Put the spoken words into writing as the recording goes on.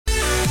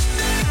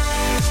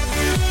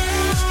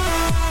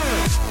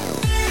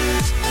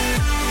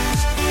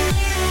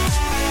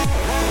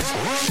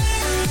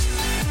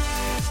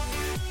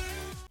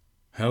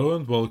Hello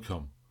and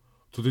welcome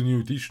to the new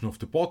edition of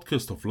the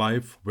podcast of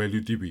Life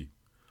Value TV,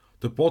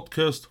 the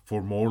podcast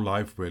for more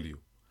life value.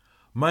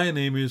 My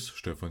name is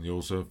Stefan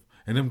Josef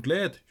and I'm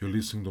glad you're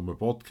listening to my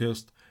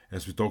podcast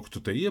as we talk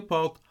today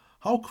about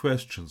how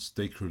questions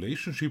take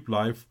relationship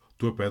life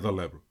to a better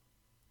level.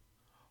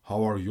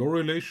 How are your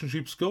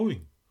relationships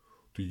going?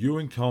 Do you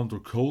encounter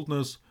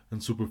coldness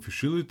and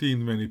superficiality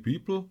in many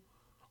people?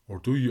 Or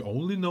do you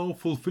only know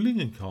fulfilling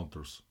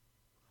encounters?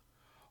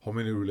 How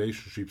many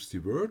relationships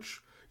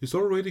diverge is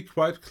already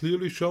quite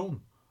clearly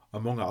shown,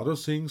 among other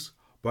things,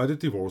 by the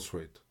divorce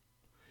rate.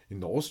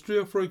 In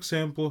Austria, for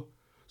example,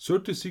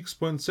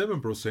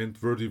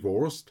 36.7% were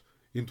divorced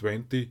in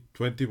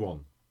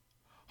 2021.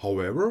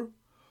 However,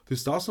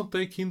 this does not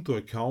take into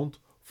account,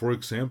 for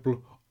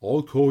example,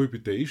 all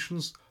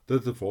cohabitations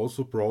that have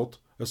also brought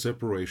a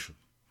separation.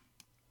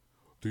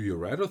 Do you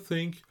rather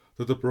think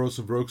that a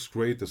person works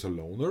great as a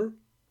loner?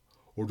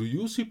 Or do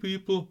you see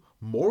people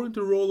more in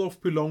the role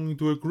of belonging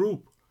to a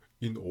group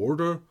in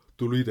order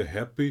to lead a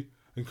happy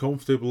and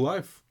comfortable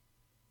life?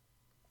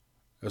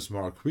 As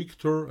Mark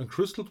Victor and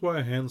Crystal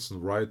Dwyer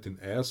Hansen write in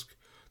Ask,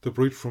 the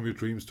bridge from your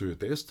dreams to your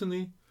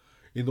destiny,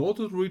 in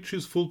order to reach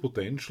his full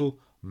potential,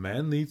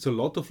 man needs a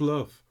lot of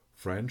love,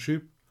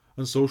 friendship,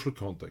 and social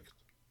contact.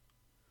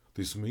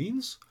 This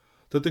means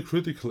that the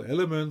critical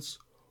elements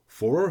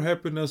for our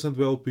happiness and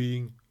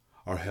well-being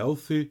are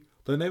healthy,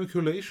 dynamic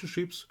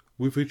relationships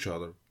with each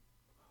other.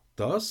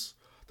 Thus,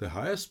 the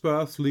highest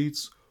path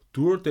leads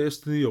to our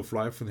destiny of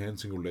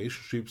life-enhancing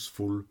relationships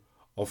full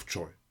of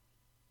joy.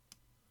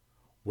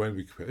 When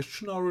we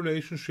question our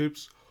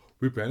relationships,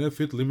 we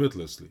benefit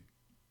limitlessly.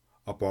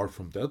 Apart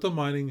from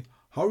determining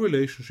how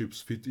relationships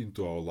fit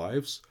into our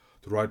lives,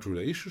 the right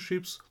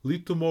relationships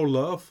lead to more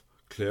love,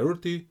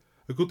 clarity,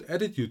 a good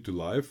attitude to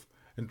life,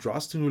 and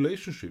trust in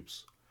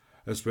relationships,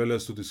 as well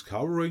as to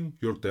discovering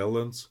your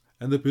talents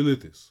and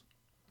abilities.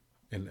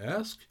 In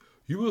Ask,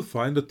 you will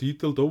find a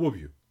detailed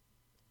overview.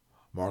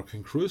 Mark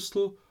and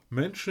Crystal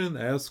mention and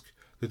Ask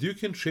that you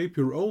can shape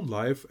your own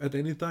life at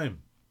any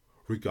time,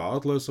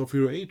 regardless of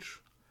your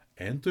age,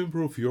 and to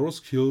improve your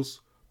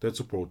skills that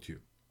support you.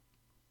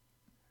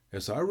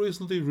 As I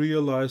recently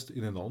realized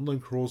in an online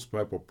course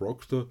by Bob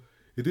Proctor,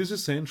 it is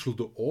essential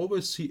to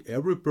always see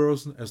every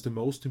person as the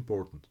most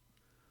important.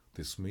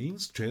 This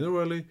means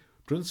generally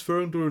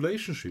transferring to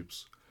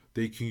relationships,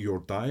 taking your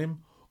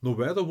time, no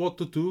matter what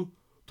to do,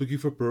 to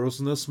give a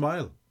person a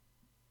smile.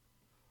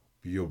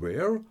 Be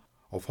aware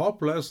of how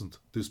pleasant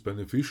this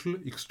beneficial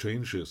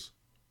exchange is.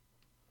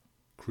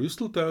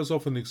 Crystal tells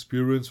of an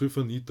experience with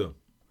Anita,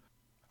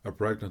 a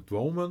pregnant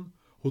woman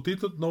who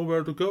did not know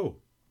where to go.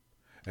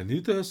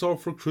 Anita has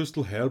offered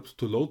Crystal help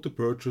to load the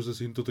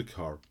purchases into the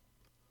car.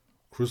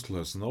 Crystal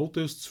has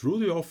noticed through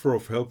the offer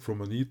of help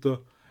from Anita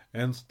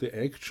and the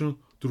action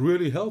to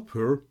really help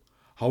her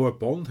how a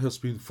bond has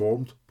been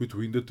formed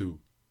between the two.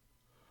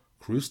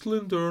 Crystal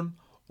in turn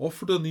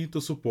offered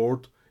Anita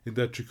support in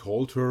that she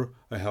called her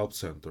a help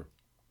center.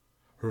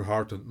 Her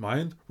heart and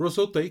mind were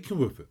so taken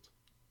with it.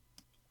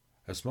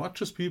 As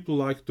much as people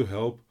like to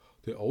help,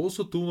 they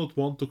also do not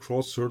want to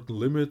cross certain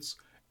limits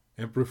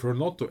and prefer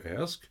not to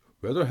ask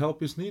whether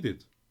help is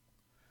needed.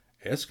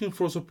 Asking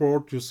for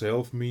support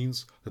yourself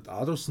means that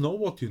others know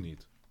what you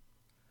need.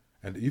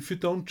 And if you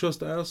don't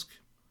just ask,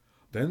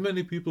 then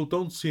many people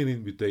don't see an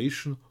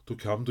invitation to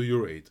come to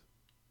your aid.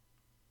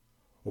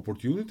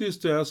 Opportunities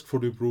to ask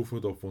for the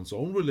improvement of one's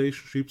own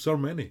relationships are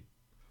many.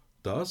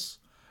 Thus,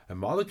 a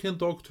mother can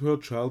talk to her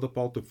child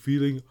about the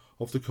feeling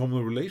of the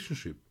common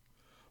relationship.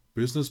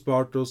 Business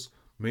partners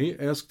may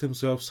ask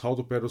themselves how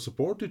to better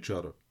support each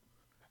other.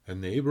 A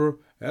neighbor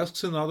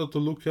asks another to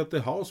look at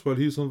the house while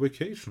he is on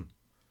vacation.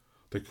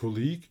 The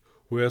colleague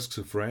who asks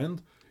a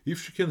friend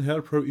if she can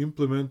help her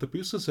implement a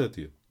business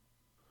idea.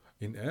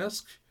 In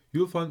Ask,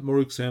 you'll find more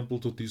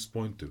examples to this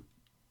point too.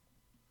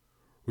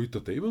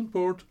 Rita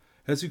Davenport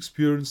has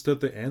experienced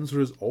that the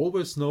answer is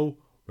always no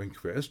when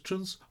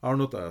questions are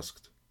not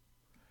asked.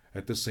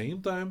 At the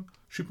same time,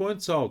 she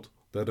points out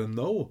that a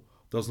no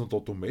does not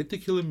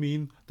automatically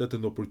mean that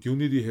an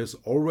opportunity has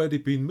already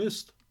been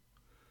missed.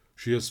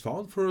 She has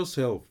found for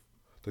herself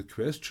that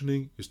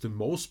questioning is the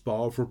most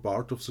powerful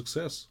part of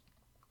success.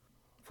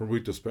 From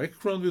Rita's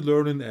background, we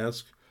learn in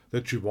Ask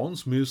that she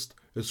once missed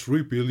a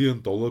 $3 billion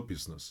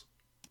business.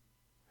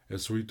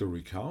 As Rita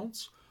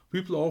recounts,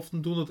 people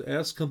often do not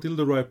ask until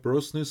the right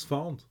person is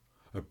found,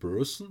 a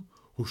person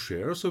who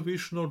shares a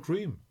vision or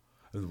dream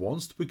and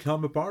wants to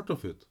become a part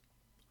of it.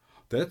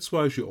 That's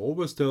why she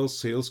always tells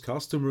sales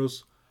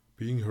customers,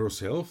 being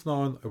herself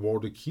now an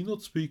awarded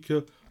keynote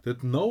speaker,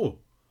 that no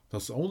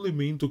does only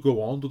mean to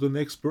go on to the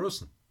next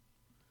person.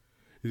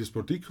 It is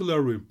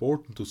particularly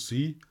important to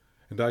see,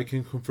 and I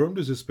can confirm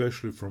this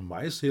especially from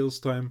my sales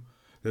time,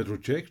 that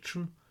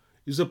rejection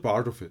is a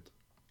part of it.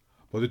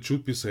 But it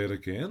should be said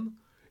again,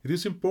 it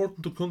is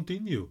important to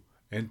continue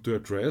and to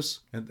address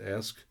and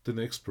ask the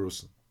next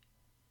person.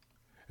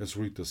 As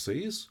Rita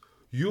says,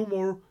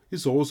 humor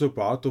is also a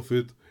part of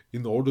it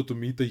in order to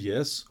meet a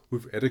yes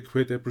with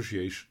adequate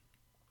appreciation.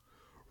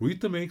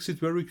 Rita makes it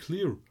very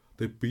clear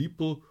that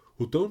people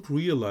who don't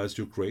realize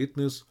your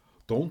greatness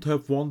don't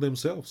have one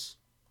themselves,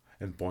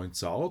 and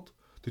points out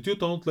that you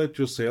don't let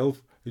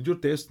yourself and your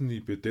destiny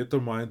be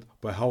determined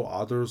by how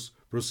others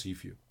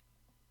perceive you.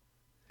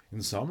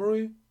 In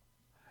summary,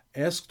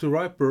 ask the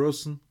right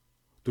person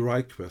the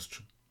right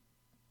question.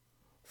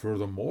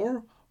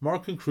 Furthermore,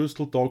 Mark and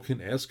Crystal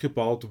Dawkins ask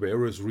about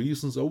various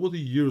reasons over the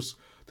years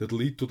that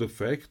lead to the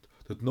fact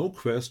that no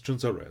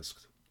questions are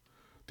asked.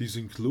 These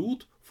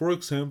include, for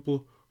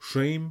example,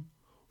 shame,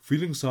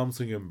 feeling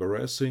something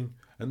embarrassing,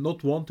 and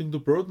not wanting to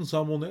burden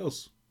someone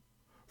else.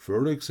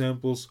 Further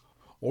examples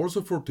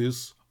also for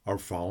this are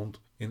found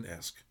in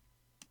Ask.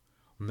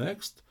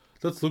 Next,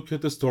 let's look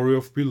at the story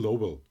of Bill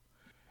Lowell,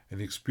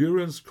 an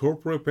experienced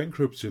corporate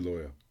bankruptcy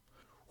lawyer,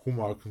 who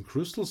Mark and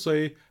Crystal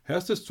say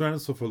has the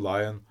strength of a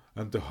lion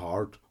and the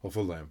heart of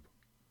a lamb.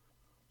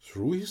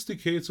 Through his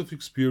decades of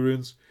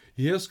experience,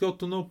 he has got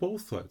to know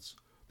both sides,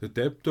 the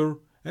debtor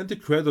and the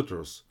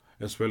creditors,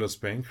 as well as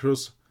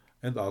bankers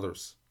and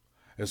others,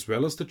 as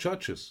well as the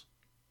judges.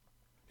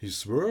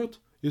 His word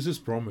is his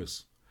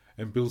promise,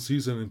 and Bill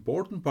sees an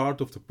important part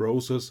of the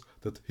process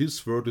that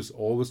his word is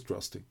always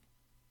trusting.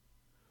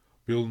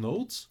 Bill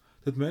notes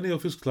that many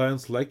of his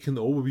clients lack an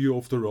overview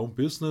of their own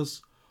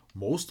business.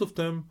 Most of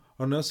them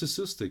are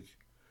narcissistic,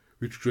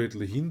 which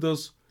greatly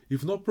hinders,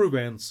 if not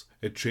prevents,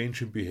 a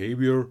change in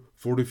behavior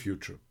for the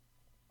future.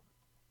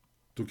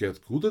 To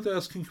get good at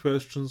asking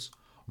questions,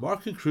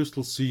 Mark and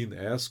Crystal see in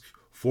Ask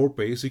 4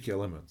 basic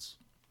elements.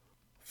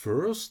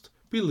 First,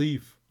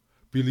 believe.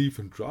 Believe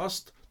and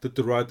trust that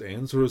the right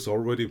answer is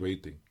already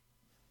waiting.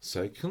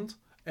 Second,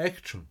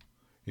 action.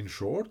 In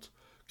short,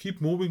 keep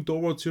moving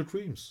towards your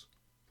dreams.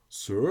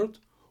 Third,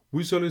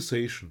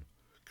 visualization.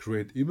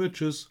 Create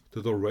images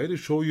that already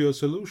show you a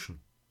solution.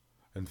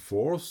 And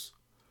fourth,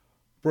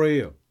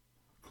 prayer.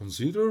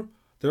 Consider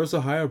there is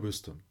a higher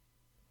wisdom.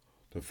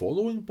 The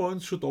following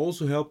points should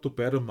also help to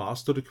better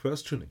master the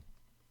questioning.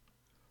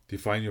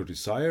 Define your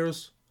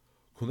desires,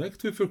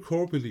 connect with your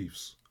core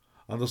beliefs,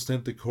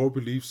 understand the core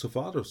beliefs of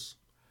others,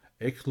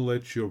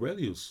 acknowledge your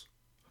values,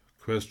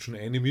 question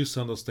any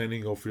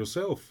misunderstanding of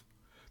yourself,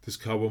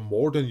 discover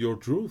more than your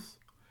truth,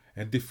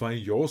 and define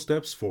your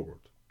steps forward.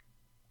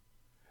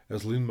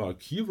 As Lynn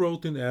Marquis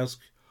wrote in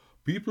Ask,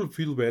 people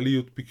feel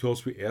valued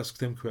because we ask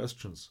them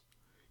questions,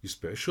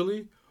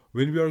 especially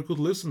when we are good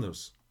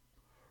listeners.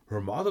 Her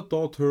mother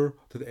taught her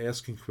that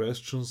asking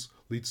questions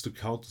leads to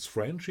countless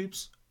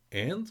friendships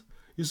and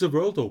is a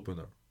world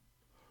opener.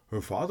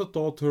 Her father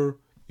taught her,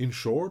 in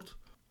short,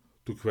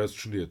 to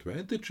question the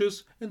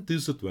advantages and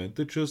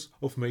disadvantages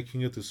of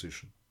making a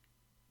decision.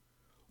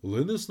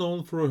 Lynn is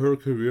known for her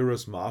career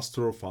as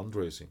master of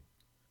fundraising.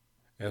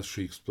 As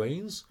she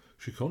explains,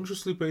 she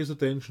consciously pays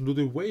attention to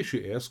the way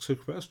she asks her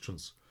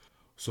questions,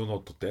 so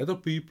not to tether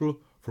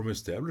people from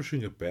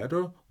establishing a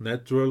better,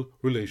 natural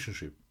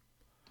relationship.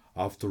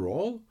 After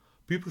all,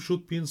 people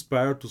should be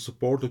inspired to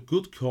support a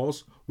good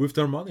cause with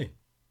their money.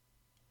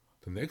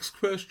 The next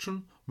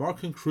question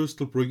Mark and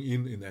Crystal bring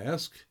in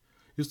Ask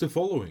is the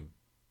following.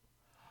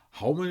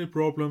 How many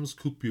problems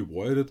could be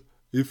avoided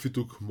if we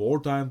took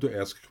more time to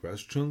ask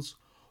questions,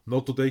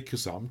 not to take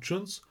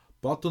assumptions,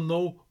 but to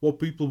know what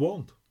people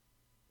want?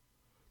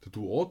 The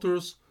two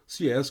authors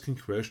see asking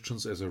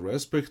questions as a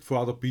respect for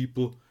other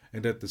people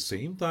and at the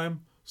same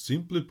time,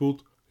 simply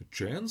put, a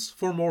chance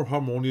for more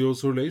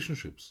harmonious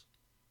relationships.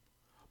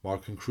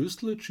 Mark and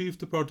Crystal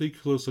achieved a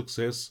particular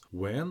success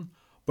when,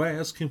 by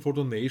asking for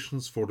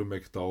donations for the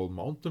McDowell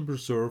Mountain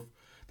Preserve,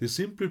 they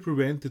simply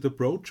prevented a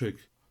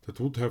project that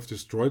would have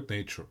destroyed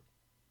nature.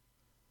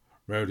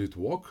 Meredith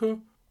Walker,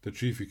 the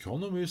chief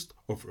economist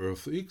of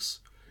EarthX,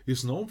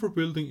 is known for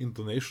building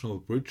international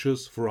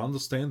bridges for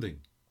understanding.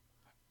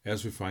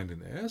 As we find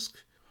in Ask,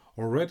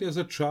 already as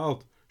a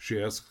child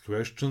she asked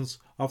questions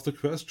after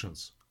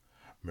questions.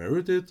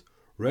 Meredith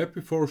read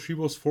before she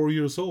was 4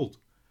 years old,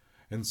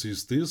 and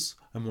sees this,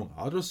 among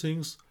other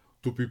things,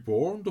 to be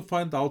born to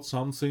find out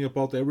something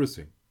about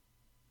everything.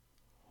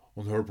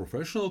 On her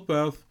professional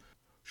path,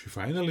 she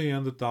finally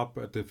ended up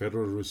at the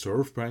Federal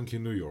Reserve Bank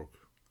in New York.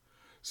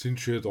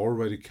 Since she had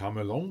already come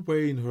a long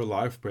way in her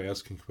life by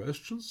asking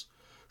questions,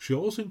 she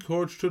also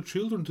encouraged her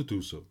children to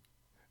do so.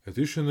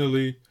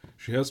 Additionally,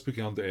 she has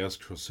begun to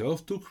ask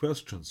herself 2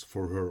 questions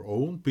for her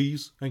own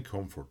peace and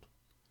comfort.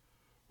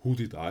 Who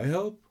did I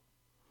help?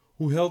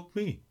 Who helped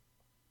me?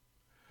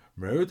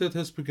 Meredith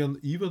has begun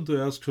even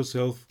to ask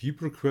herself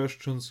deeper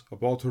questions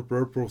about her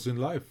purpose in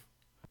life.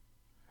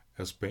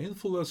 As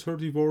painful as her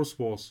divorce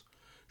was,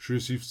 she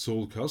received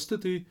sole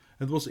custody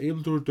and was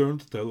able to return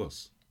to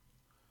Dallas.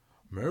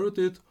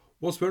 Meredith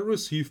was well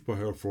received by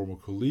her former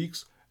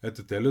colleagues at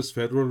the Dallas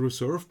Federal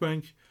Reserve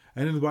Bank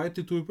and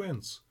invited to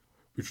events,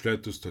 which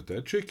led to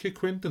strategic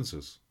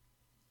acquaintances.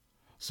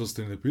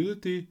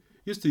 Sustainability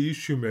is the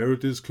issue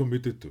Meredith is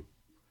committed to,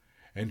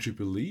 and she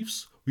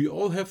believes we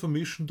all have a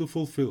mission to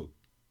fulfill.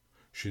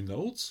 She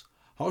notes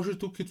how she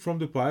took it from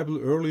the Bible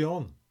early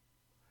on.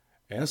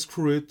 Ask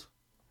for it,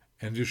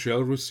 and you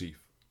shall receive.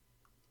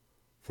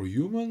 For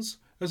humans,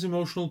 as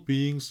emotional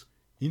beings,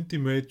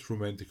 intimate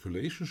romantic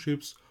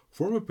relationships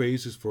form a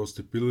basis for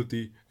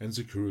stability and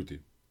security.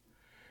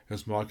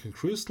 As Mark and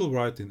Crystal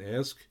write in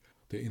Ask,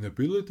 the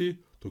inability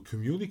to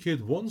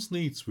communicate one's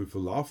needs with a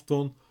loved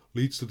one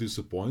leads to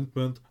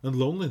disappointment and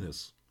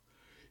loneliness.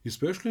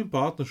 Especially in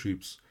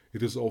partnerships,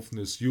 it is often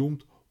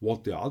assumed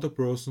what the other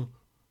person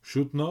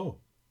should know.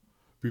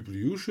 People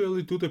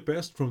usually do the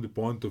best from the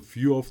point of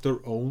view of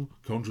their own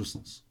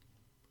consciousness.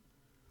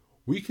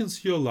 We can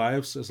see our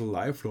lives as a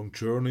lifelong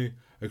journey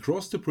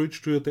across the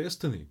bridge to your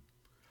destiny,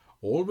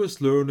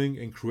 always learning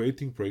and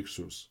creating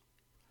breakthroughs.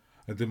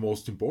 And the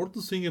most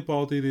important thing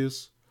about it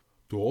is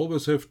to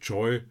always have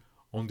joy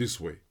on this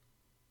way.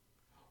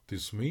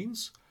 This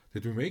means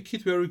that we make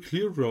it very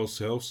clear to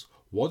ourselves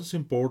what is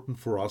important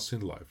for us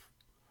in life,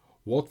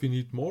 what we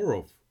need more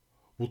of,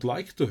 would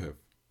like to have.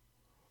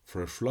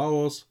 Fresh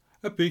flowers,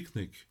 a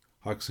picnic,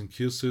 hugs and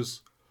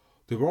kisses,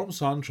 the warm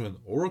sunshine,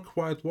 or a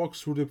quiet walk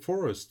through the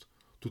forest,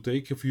 to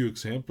take a few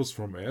examples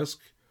from Ask.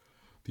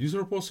 These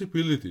are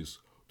possibilities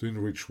to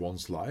enrich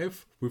one's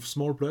life with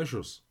small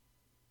pleasures.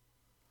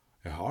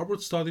 A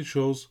Harvard study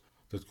shows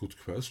that good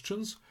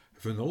questions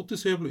have a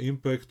noticeable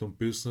impact on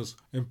business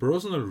and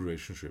personal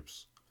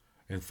relationships.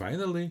 And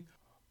finally,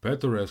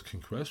 better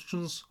asking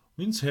questions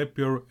means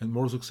happier and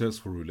more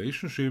successful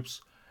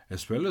relationships,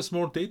 as well as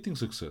more dating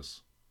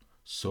success.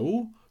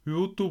 So, we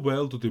would do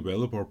well to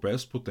develop our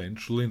best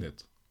potential in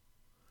it.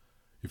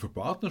 If a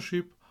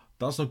partnership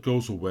does not go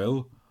so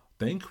well,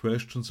 then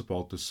questions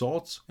about the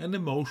thoughts and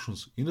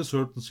emotions in a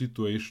certain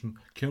situation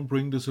can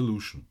bring the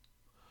solution.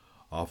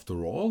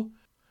 After all,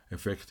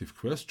 effective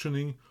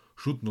questioning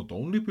should not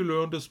only be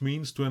learned as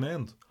means to an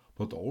end,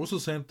 but also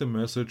send the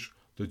message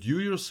that you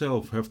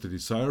yourself have the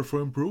desire for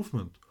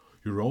improvement.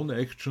 Your own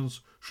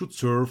actions should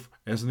serve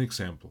as an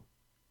example.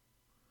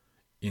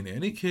 In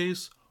any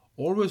case,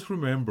 always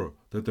remember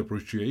that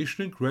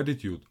appreciation and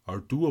gratitude are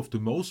two of the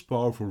most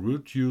powerful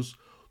virtues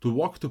to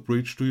walk the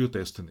bridge to your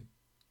destiny.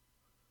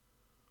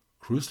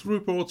 Crystal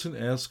reports in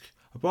Ask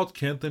about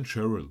Kent and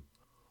Cheryl,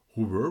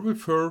 who were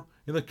with her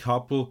in a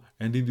couple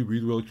and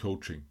individual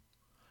coaching.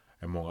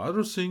 Among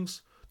other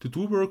things, the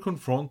two were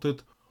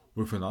confronted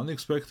with an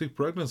unexpected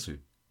pregnancy.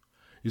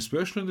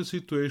 Especially in the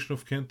situation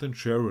of Kent and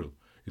Cheryl,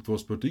 it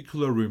was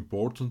particularly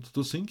important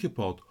to think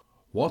about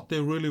what they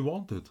really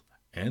wanted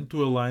and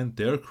to align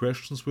their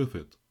questions with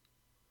it.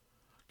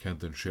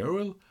 Kent and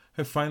Cheryl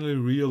have finally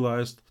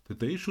realized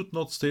that they should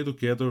not stay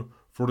together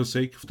for the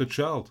sake of the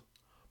child,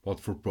 but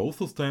for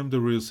both of them the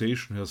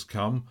realization has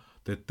come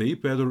that they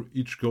better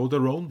each go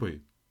their own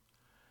way.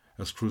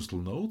 As Crystal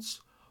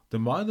notes, the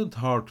mind and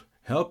heart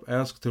help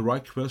ask the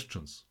right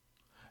questions.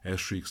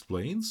 As she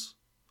explains,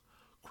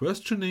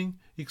 questioning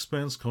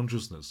expands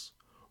consciousness,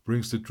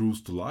 brings the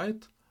truth to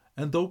light,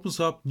 and opens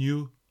up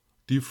new,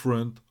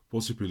 different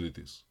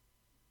possibilities.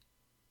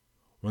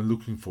 When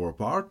looking for a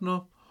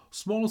partner,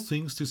 small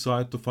things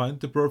decide to find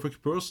the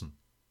perfect person.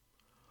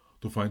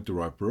 To find the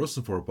right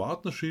person for a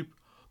partnership,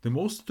 the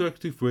most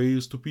attractive way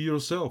is to be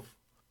yourself,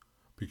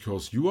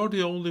 because you are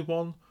the only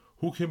one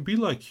who can be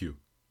like you.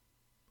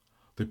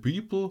 The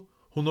people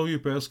who know you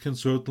best can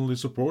certainly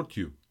support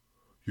you.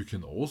 You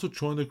can also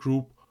join a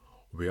group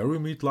where you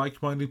meet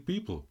like-minded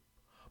people,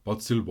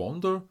 but still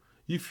wonder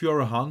if you are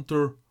a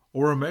hunter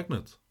or a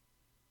magnet.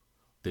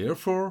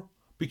 Therefore,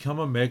 become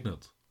a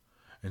magnet,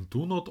 and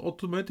do not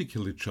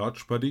automatically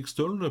judge by the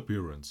external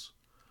appearance,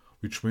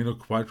 which may not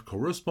quite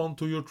correspond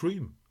to your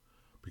dream,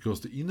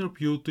 because the inner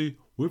beauty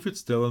with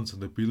its talents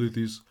and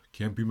abilities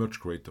can be much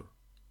greater.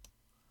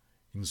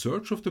 In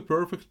search of the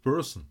perfect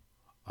person,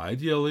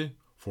 ideally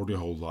for the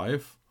whole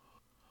life,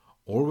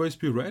 always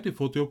be ready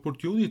for the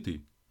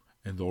opportunity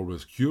and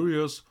always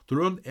curious to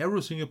learn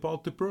everything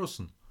about the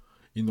person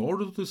in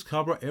order to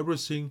discover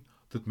everything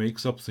that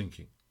makes up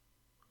thinking.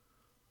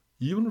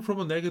 Even from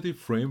a negative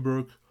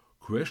framework,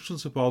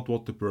 questions about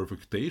what the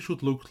perfect day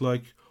should look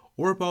like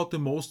or about the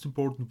most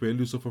important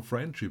values of a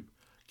friendship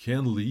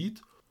can lead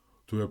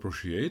to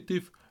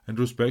appreciative and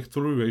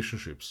respectful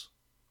relationships.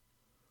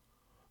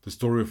 The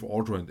story of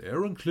Audra and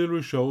Aaron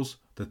clearly shows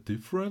that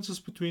differences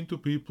between two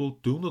people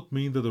do not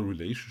mean that a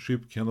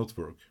relationship cannot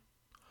work,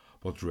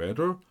 but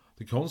rather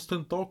the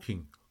constant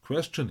talking,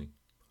 questioning,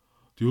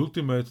 the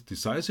ultimate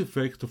decisive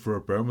factor for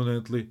a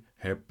permanently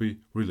happy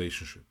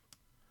relationship.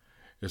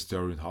 As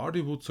Darren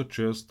Hardy would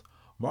suggest,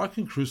 Mark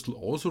and Crystal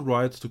also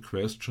write to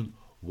question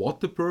what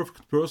the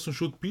perfect person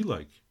should be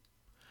like.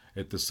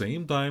 At the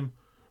same time,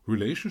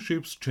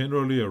 relationships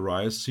generally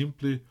arise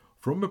simply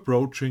from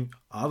approaching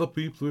other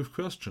people with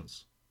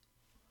questions.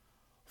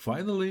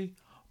 Finally,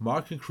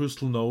 Mark and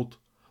Crystal note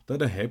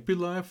that a happy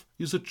life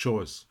is a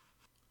choice,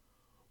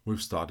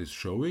 with studies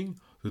showing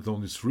that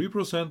only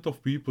 3%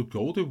 of people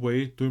go the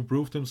way to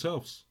improve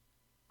themselves.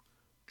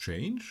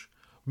 Change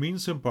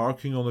means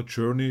embarking on a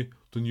journey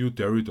to new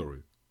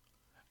territory,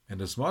 and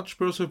as much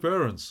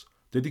perseverance,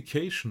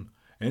 dedication,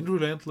 and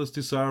relentless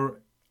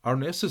desire are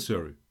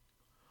necessary,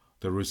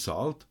 the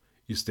result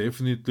is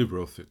definitely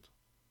worth it.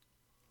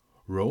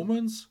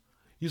 Romance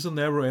is a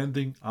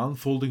never-ending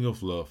unfolding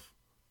of love,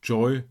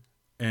 joy,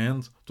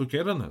 and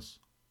togetherness.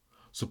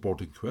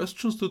 Supporting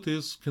questions to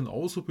this can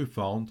also be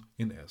found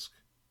in Ask.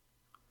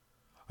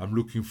 I'm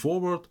looking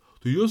forward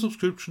to your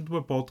subscription to my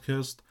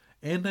podcast,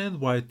 and I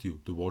invite you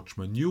to watch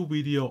my new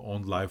video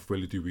on Live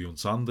Valley TV on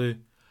Sunday.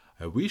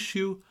 I wish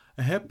you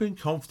a happy and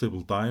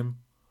comfortable time.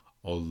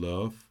 All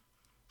love,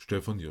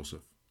 Stefan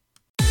Josef.